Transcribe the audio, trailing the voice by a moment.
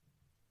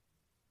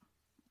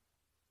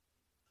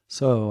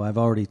So I've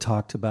already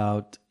talked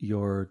about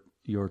your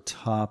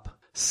top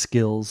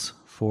skills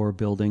for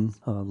building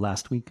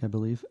last week, I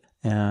believe.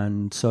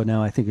 And so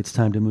now I think it's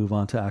time to move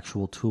on to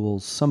actual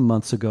tools. Some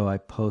months ago, I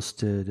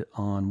posted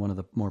on one of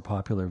the more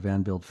popular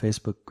Van Build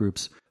Facebook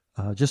groups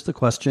just the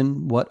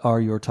question, what are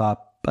your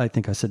top, I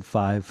think I said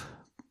 5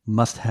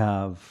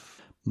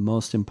 must-have,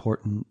 most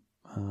important,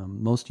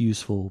 most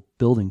useful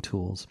building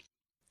tools?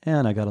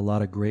 And I got a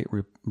lot of great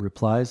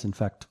replies. In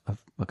fact,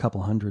 a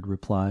couple hundred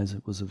replies.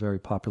 It was a very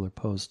popular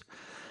post.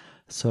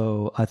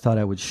 So I thought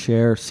I would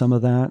share some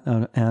of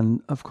that.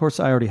 And of course,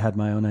 I already had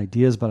my own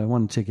ideas, but I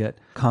wanted to get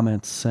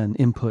comments and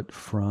input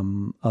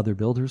from other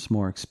builders,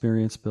 more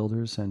experienced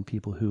builders, and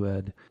people who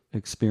had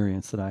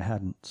experience that I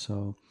hadn't.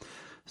 So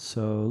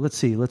let's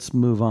see. Let's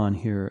move on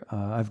here.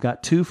 I've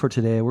got 2 for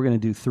today. We're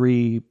going to do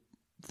three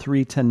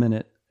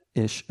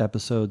 10-minute-ish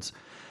episodes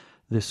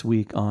this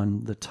week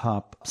on the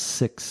top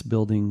 6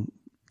 building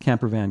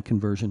campervan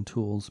conversion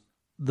tools.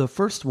 The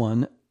first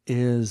one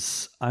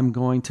is, I'm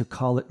going to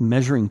call it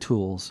measuring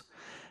tools.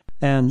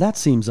 And that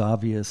seems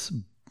obvious,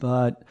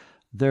 but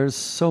there's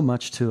so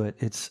much to it.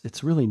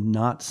 It's really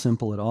not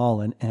simple at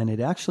all. And it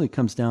actually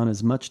comes down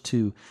as much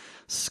to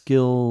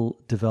skill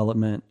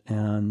development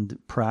and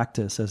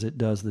practice as it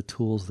does the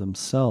tools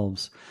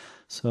themselves.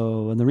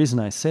 So, and the reason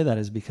I say that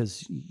is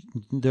because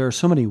there are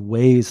so many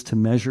ways to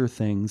measure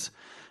things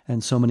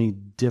and so many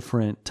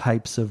different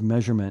types of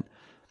measurement.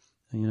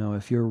 You know,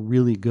 if you're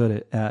really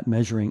good at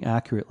measuring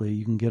accurately,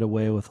 you can get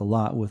away with a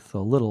lot with a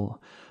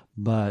little,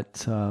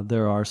 but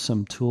there are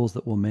some tools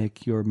that will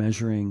make your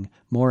measuring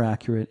more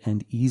accurate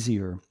and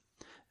easier,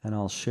 and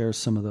I'll share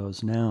some of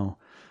those now.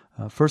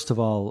 First of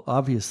all,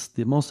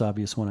 the most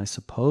obvious one, I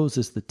suppose,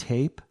 is the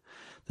tape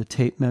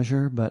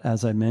measure, but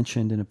as I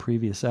mentioned in a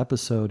previous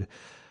episode,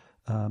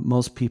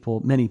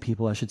 many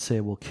people, I should say,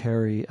 will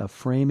carry a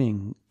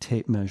framing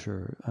tape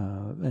measure,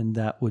 and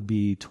that would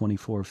be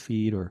 24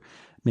 feet or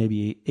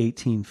maybe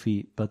 18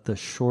 feet, but the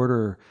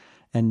shorter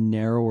and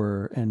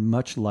narrower and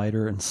much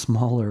lighter and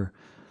smaller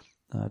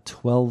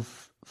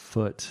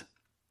 12-foot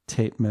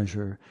tape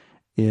measure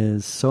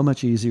is so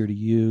much easier to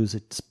use.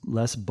 It's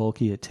less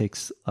bulky. It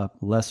takes up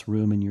less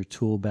room in your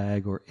tool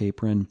bag or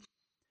apron.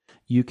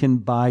 You can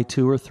buy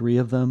 2 or 3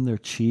 of them. They're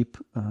cheap.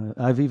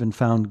 I've even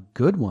found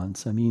good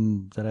ones,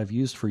 that I've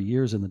used for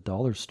years in the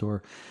dollar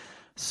store.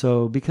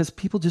 So, because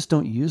people just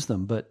don't use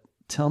them, but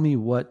tell me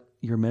what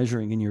you're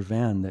measuring in your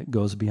van that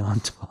goes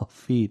beyond 12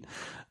 feet,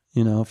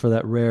 for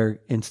that rare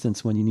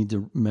instance when you need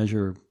to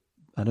measure,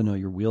 I don't know,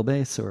 your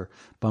wheelbase or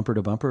bumper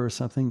to bumper or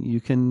something,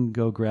 you can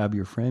go grab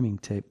your framing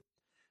tape.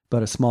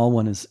 But a small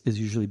one is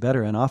usually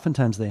better. And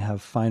oftentimes they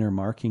have finer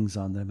markings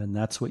on them, and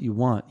that's what you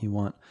want. You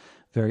want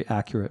very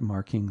accurate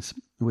markings,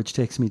 which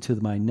takes me to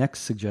my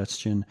next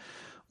suggestion,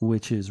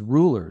 which is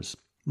rulers.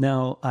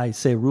 Now, I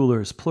say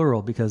rulers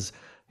plural because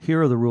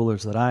here are the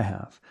rulers that I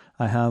have.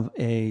 I have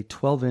a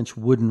 12-inch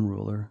wooden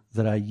ruler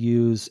that I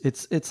use.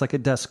 It's like a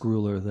desk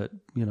ruler that,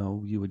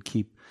 you would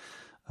keep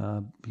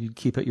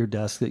at your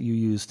desk that you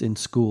used in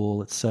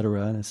school,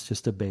 etc. And it's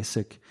just a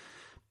basic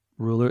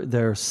ruler.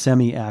 They're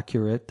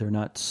semi-accurate. They're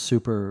not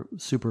super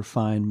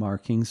fine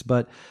markings,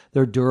 but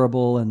they're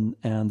durable and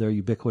they're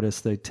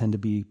ubiquitous. They tend to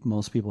be,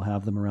 most people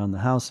have them around the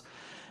house,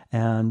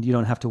 and you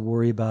don't have to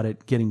worry about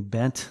it getting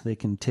bent. They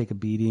can take a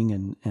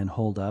beating and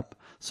hold up.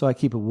 So I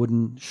keep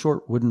a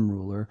short wooden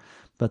ruler,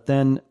 but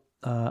then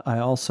I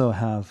also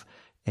have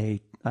I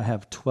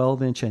have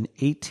 12-inch and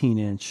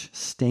 18-inch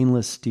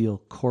stainless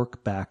steel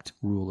cork-backed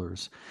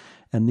rulers.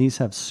 And these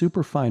have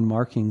super fine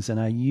markings, and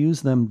I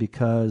use them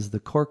because the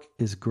cork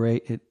is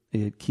great.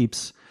 It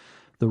keeps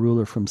the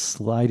ruler from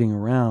sliding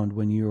around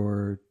when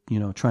you're,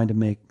 trying to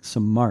make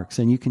some marks.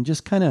 And you can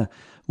just kind of,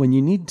 when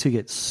you need to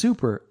get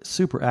super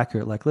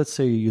accurate, like let's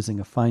say you're using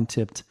a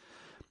fine-tipped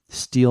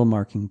steel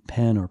marking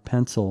pen or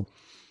pencil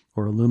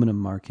or aluminum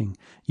marking,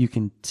 you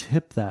can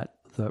tip the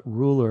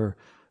ruler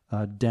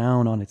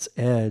down on its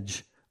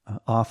edge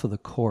off of the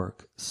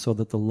cork so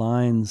that the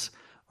lines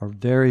are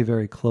very,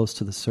 very close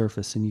to the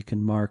surface, and you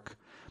can mark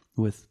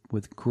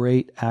with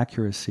great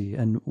accuracy.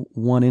 And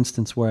one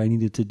instance where I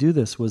needed to do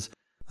this was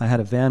I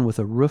had a van with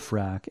a roof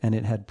rack, and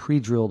it had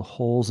pre-drilled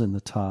holes in the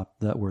top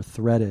that were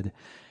threaded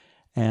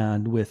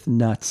and with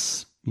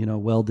nuts,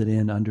 welded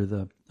in under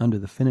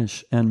the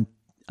finish. And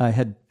I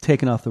had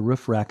taken off the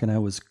roof rack, and I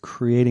was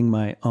creating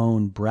my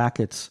own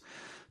brackets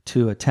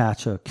to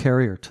attach a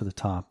carrier to the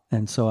top.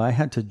 And so I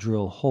had to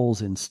drill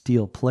holes in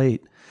steel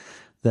plate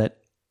that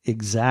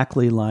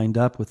exactly lined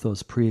up with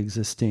those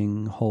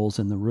pre-existing holes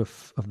in the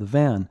roof of the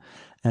van.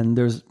 And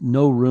there's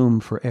no room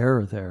for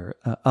error there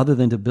other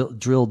than to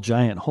drill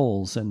giant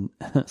holes. And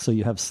so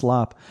you have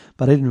slop.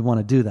 But I didn't want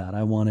to do that.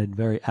 I wanted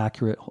very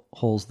accurate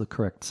holes the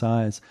correct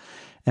size.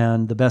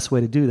 And the best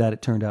way to do that,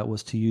 it turned out,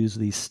 was to use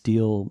these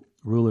steel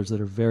rulers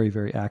that are very,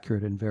 very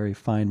accurate and very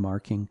fine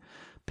marking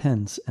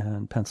pens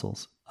and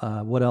pencils.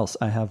 What else?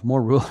 I have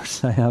more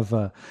rulers. I have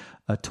a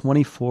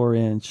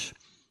 24-inch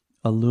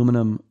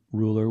aluminum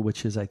ruler,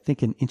 which is, I think,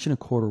 1.25 inches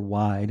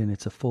wide, and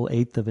it's a full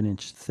 1/8 of an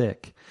inch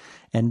thick.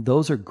 And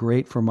those are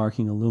great for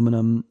marking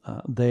aluminum.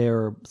 They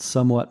are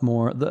somewhat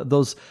more,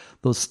 those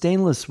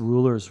stainless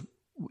rulers,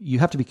 you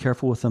have to be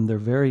careful with them. They're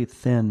very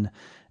thin,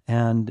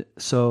 and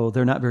so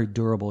they're not very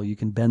durable. You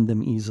can bend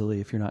them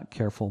easily if you're not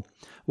careful.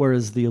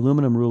 Whereas the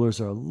aluminum rulers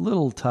are a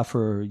little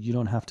tougher. You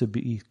don't have to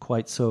be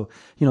quite so,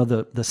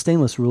 the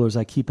stainless rulers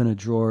I keep in a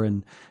drawer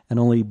and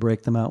only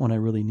break them out when I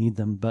really need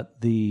them. But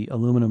the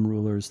aluminum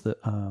rulers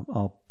I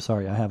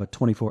have a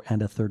 24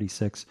 and a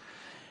 36.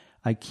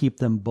 I keep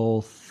them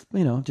both,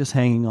 just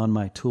hanging on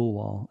my tool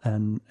wall,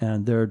 and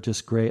they're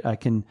just great. I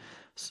can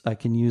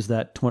use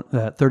that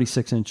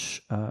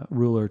 36-inch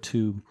ruler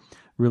to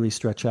really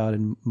stretch out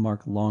and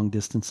mark long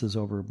distances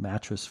over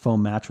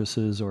foam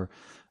mattresses or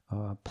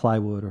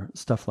plywood or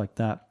stuff like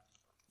that.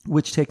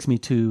 Which takes me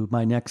to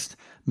my next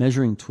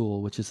measuring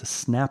tool, which is a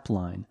snap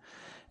line.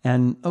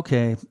 And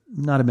okay,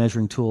 not a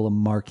measuring tool, a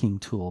marking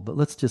tool, but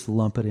let's just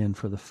lump it in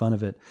for the fun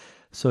of it.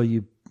 So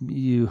you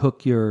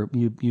hook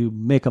you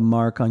make a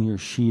mark on your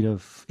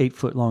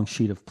 8-foot long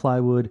sheet of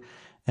plywood,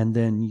 and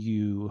then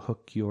you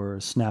hook your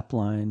snap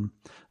line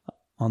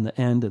on the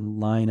end and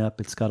line up.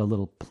 It's got a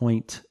little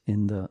point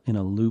in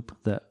a loop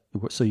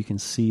so you can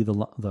see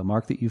the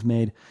mark that you've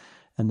made,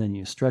 and then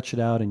you stretch it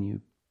out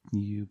and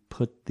you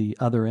put the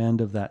other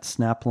end of that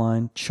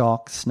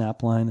chalk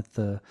snap line at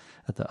the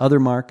other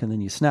mark, and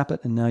then you snap it,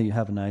 and now you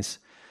have a nice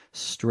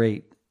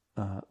straight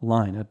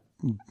line, a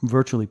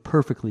virtually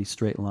perfectly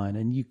straight line.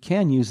 And you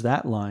can use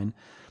that line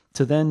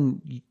to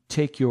then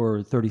take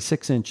your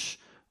 36-inch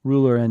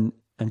ruler and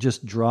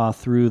just draw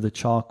through the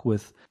chalk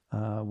with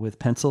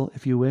pencil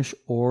if you wish,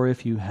 or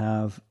if you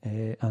have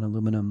an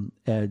aluminum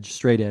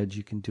straight edge,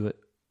 you can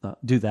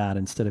do that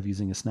instead of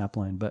using a snap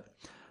line. But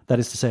that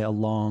is to say, a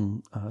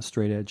long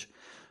straight edge,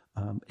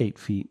 8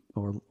 feet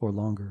or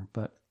longer.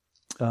 But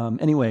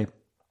anyway,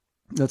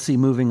 let's see.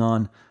 Moving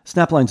on,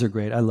 snap lines are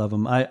great. I love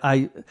them.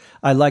 I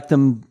like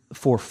them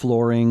for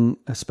flooring,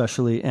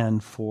 especially,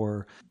 and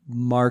for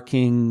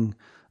marking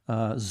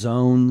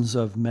zones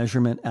of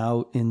measurement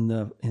out in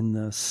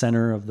the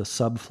center of the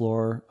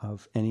subfloor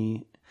of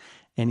any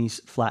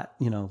flat,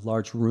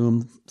 large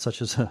room,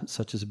 such as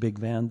a big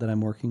van that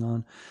I'm working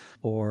on,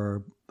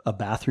 or a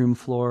bathroom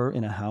floor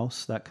in a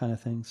house, that kind of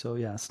thing. So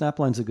yeah, snap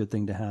line's a good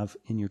thing to have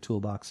in your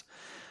toolbox.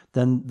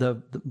 Then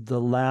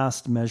the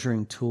last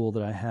measuring tool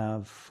that I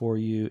have for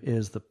you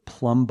is the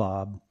plumb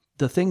bob.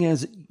 The thing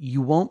is,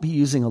 you won't be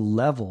using a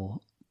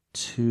level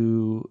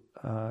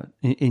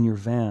in your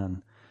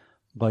van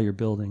while you're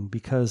building,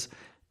 because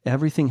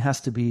everything has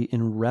to be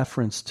in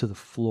reference to the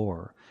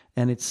floor,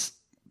 and it's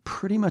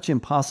pretty much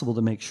impossible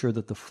to make sure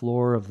that the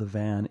floor of the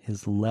van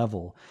is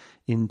level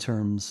in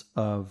terms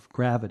of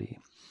gravity,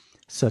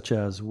 such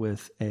as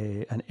with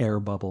an air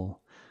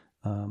bubble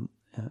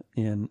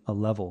in a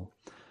level.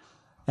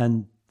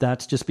 And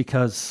that's just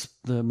because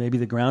maybe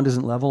the ground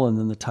isn't level, and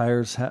then the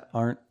tires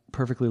aren't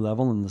perfectly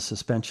level, and the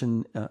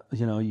suspension,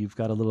 you've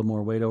got a little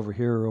more weight over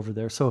here or over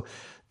there. So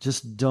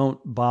just don't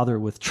bother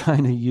with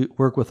trying to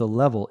work with a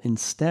level.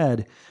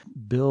 Instead,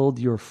 build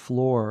your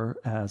floor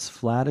as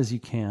flat as you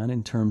can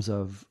in terms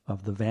of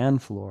the van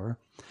floor,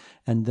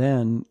 and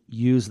then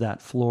use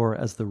that floor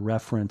as the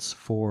reference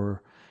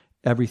for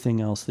everything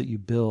else that you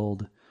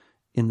build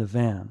in the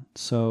van.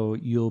 So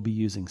you'll be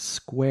using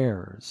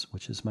squares,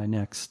 which is my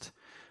next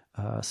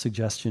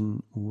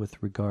suggestion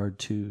with regard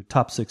to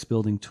top 6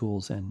 building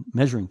tools and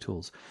measuring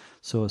tools.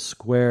 So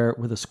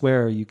with a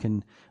square, you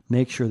can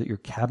make sure that your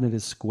cabinet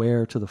is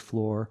square to the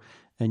floor,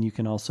 and you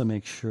can also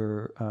make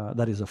sure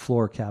that is a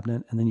floor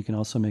cabinet, and then you can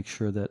also make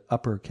sure that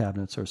upper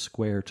cabinets are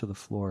square to the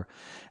floor.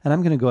 And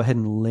I'm going to go ahead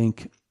and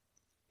link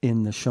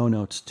in the show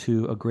notes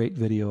to a great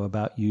video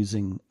about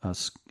using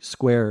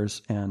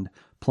squares and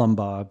plumb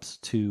bobs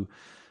to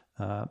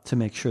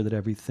make sure that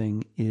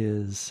everything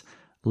is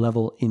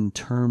level in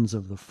terms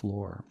of the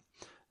floor.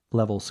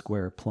 Level,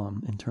 square,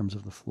 plumb in terms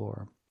of the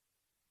floor.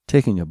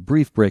 Taking a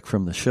brief break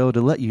from the show to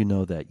let you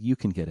know that you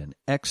can get an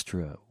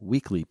extra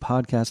weekly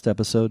podcast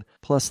episode,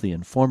 plus the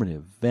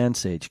informative Van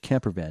Sage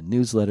Campervan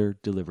newsletter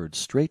delivered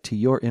straight to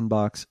your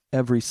inbox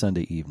every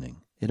Sunday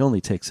evening. It only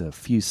takes a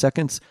few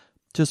seconds.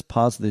 Just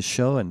pause this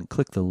show and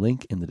click the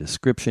link in the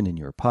description in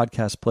your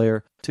podcast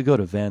player to go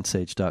to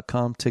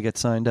vansage.com to get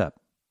signed up.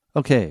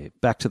 Okay,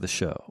 back to the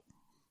show.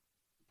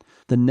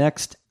 The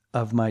next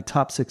of my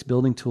top 6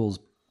 building tools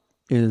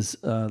is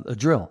a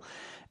drill.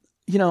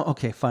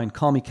 Okay, fine,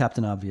 call me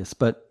Captain Obvious,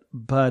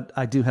 but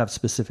I do have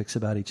specifics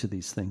about each of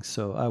these things,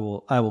 so I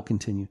will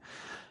continue.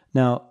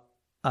 Now,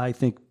 I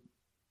think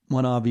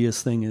one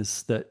obvious thing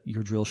is that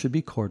your drill should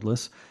be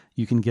cordless.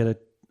 You can get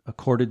a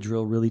corded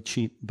drill really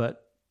cheap,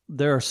 but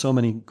there are so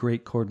many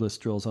great cordless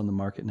drills on the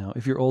market now.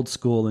 If you're old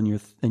school and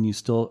you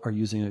still are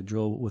using a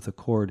drill with a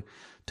cord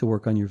to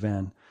work on your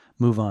van,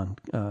 move on.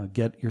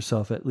 Get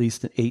yourself at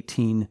least an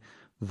 18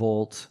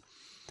 volt.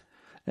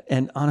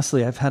 And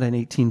honestly, I've had an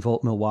 18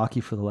 volt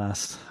Milwaukee for the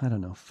last,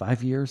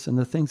 5 years, and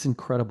the thing's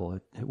incredible.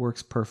 It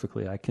works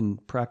perfectly. I can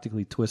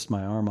practically twist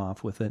my arm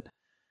off with it.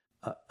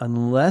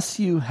 unless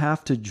you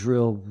have to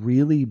drill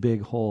really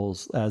big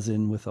holes, as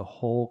in with a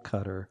hole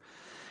cutter,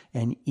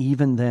 and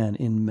even then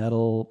in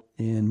metal,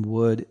 in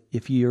wood,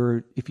 if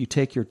you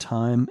take your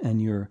time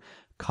and you're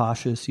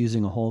cautious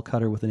using a hole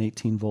cutter with an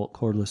 18-volt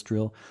cordless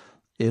drill,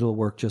 it'll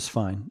work just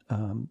fine.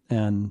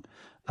 And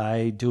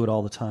I do it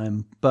all the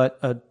time, but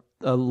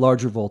a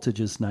larger voltage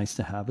is nice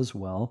to have as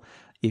well.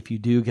 If you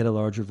do get a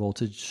larger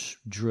voltage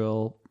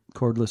drill,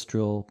 cordless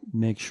drill,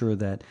 make sure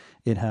that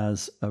it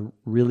has a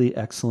really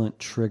excellent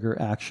trigger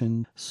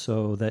action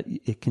so that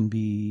it can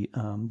be,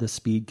 the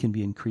speed can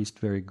be increased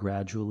very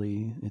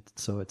gradually.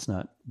 So it's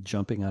not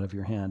jumping out of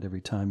your hand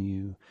every time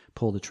you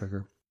pull the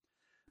trigger,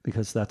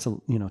 because that's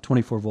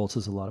 24 volts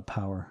is a lot of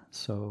power.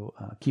 So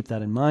keep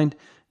that in mind.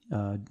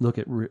 Look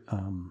at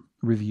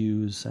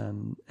reviews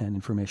and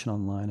information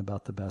online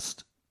about the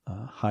best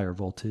higher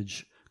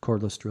voltage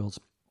cordless drills.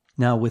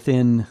 Now,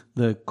 within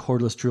the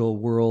cordless drill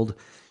world,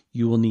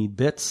 you will need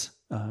bits.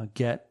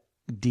 Get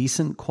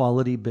decent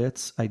quality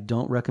bits. I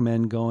don't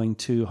recommend going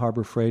to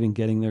Harbor Freight and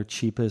getting their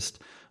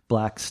cheapest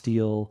black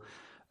steel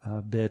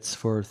bits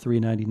for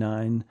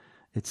 $3.99.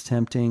 It's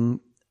tempting.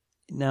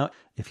 Now,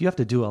 if you have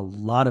to do a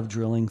lot of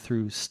drilling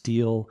through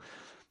steel,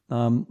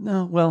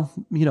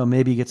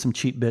 maybe get some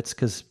cheap bits,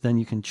 because then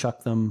you can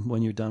chuck them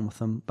when you're done with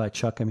them. By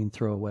chuck, I mean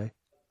throw away.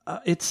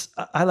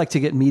 I like to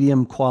get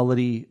medium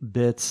quality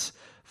bits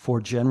for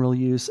general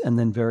use, and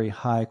then very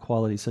high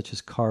quality, such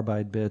as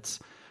carbide bits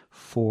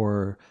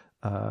for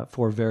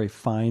very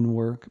fine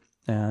work.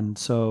 And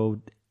so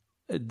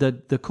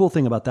the cool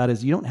thing about that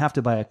is you don't have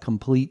to buy a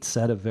complete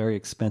set of very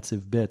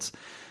expensive bits.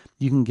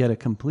 You can get a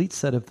complete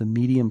set of the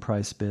medium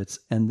price bits,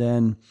 and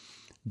then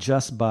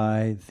just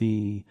buy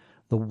the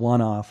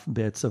one-off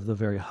bits of the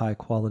very high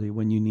quality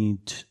when you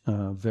need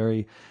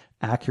very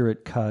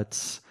accurate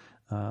cuts,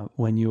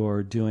 when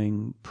you're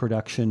doing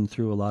production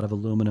through a lot of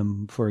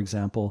aluminum, for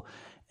example,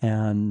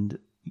 and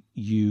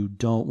you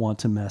don't want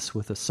to mess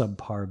with a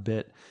subpar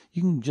bit.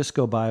 You can just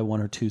go buy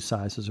one or two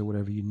sizes or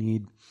whatever you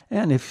need.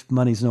 And if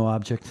money's no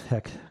object,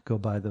 heck, go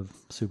buy the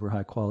super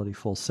high quality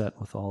full set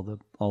with all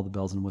the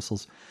bells and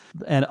whistles.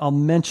 And I'll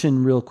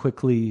mention real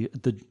quickly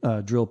the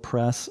drill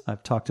press.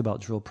 I've talked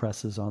about drill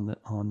presses on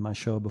my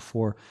show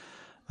before.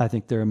 I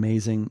think they're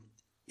amazing.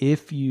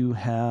 If you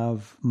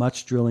have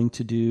much drilling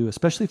to do,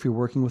 especially if you're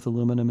working with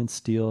aluminum and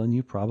steel, and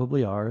you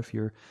probably are if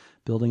you're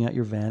building out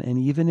your van, and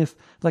even if,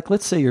 like,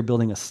 let's say you're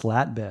building a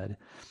slat bed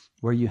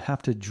where you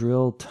have to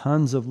drill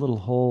tons of little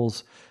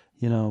holes,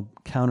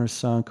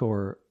 countersunk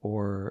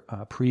or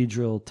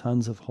pre-drill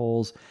tons of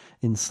holes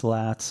in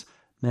slats,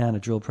 man, a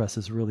drill press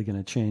is really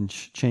going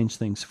to change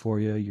things for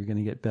you. You're going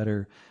to get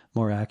better,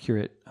 more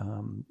accurate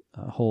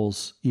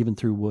holes even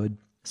through wood.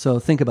 So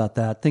think about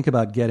that. Think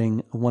about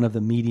getting one of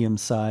the medium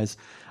size.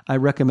 I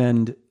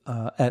recommend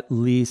at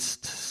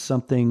least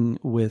something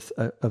with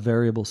a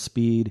variable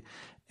speed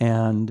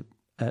and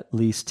at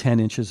least 10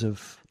 inches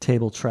of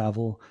table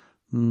travel.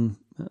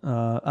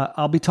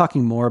 I'll be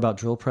talking more about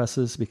drill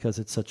presses because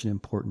it's such an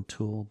important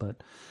tool,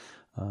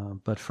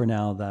 but for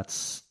now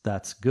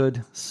that's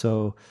good.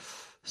 So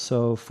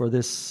for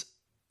this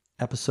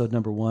episode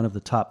number 1 of the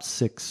top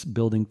 6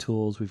 building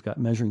tools, we've got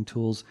measuring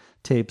tools,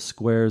 tapes,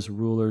 squares,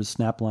 rulers,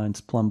 snap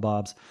lines, plumb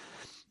bobs,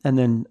 and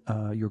then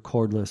your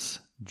cordless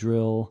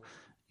drill,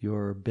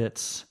 your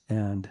bits,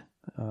 and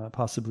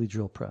possibly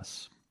drill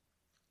press.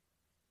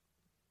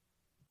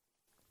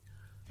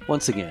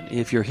 Once again,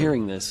 if you're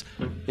hearing this,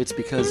 it's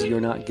because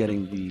you're not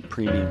getting the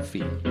premium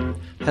feed.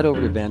 Head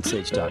over to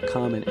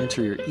vansage.com and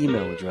enter your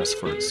email address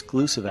for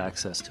exclusive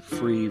access to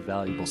free,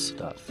 valuable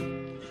stuff.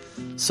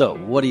 So,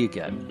 what do you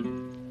get?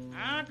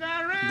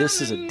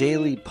 This is a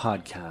daily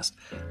podcast,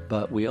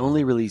 but we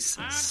only release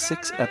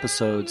 6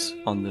 episodes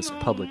on this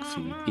public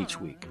feed each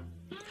week.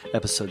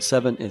 Episode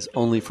 7 is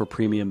only for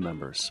premium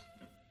members.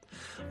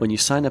 When you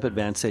sign up at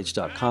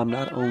vansage.com,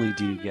 not only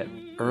do you get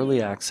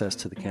early access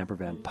to the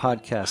Campervan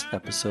podcast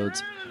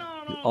episodes,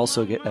 you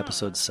also get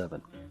episode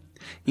 7.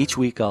 Each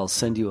week I'll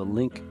send you a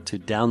link to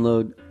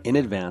download in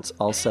advance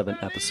all 7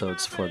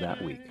 episodes for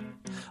that week.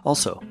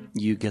 Also,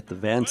 you get the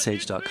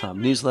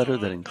vansage.com newsletter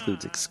that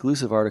includes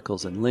exclusive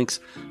articles and links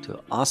to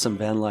awesome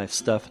van life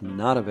stuff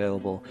not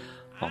available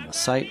on the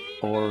site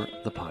or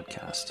the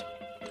podcast.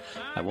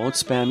 I won't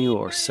spam you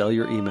or sell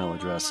your email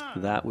address.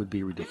 That would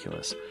be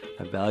ridiculous.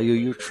 I value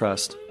your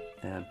trust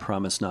and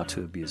promise not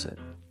to abuse it.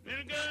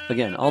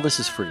 Again, all this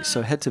is free,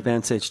 so head to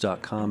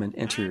vansage.com and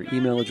enter your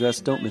email address.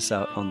 Don't miss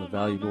out on the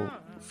valuable,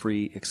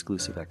 free,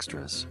 exclusive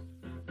extras.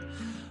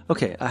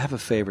 Okay, I have a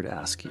favor to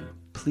ask you.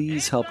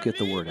 Please help get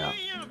the word out.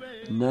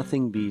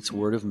 Nothing beats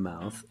word of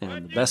mouth,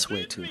 and the best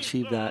way to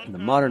achieve that in the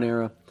modern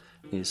era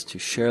is to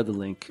share the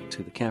link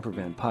to the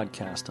Campervan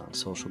podcast on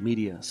social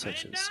media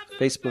such as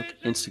Facebook,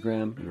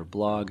 Instagram, your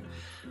blog,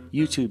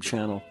 YouTube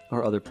channel,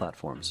 or other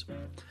platforms.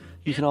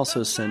 You can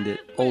also send it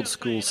old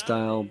school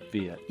style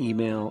via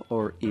email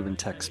or even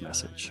text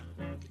message.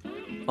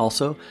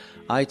 Also,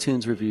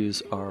 iTunes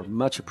reviews are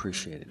much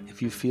appreciated.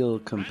 If you feel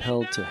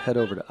compelled to head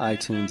over to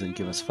iTunes and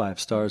give us 5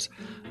 stars,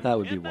 that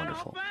would be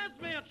wonderful.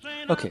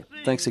 Okay,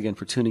 thanks again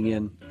for tuning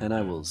in, and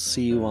I will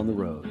see you on the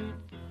road.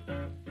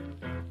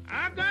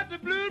 I got the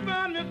blues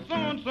about me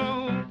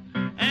so-and-so,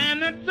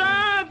 and the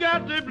child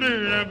got the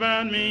blues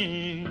about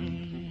me.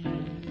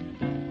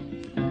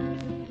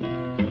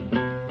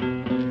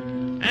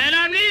 And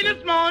I need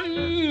this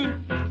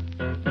morning,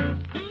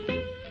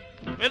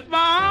 it's my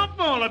heart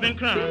full, I've been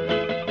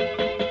crying.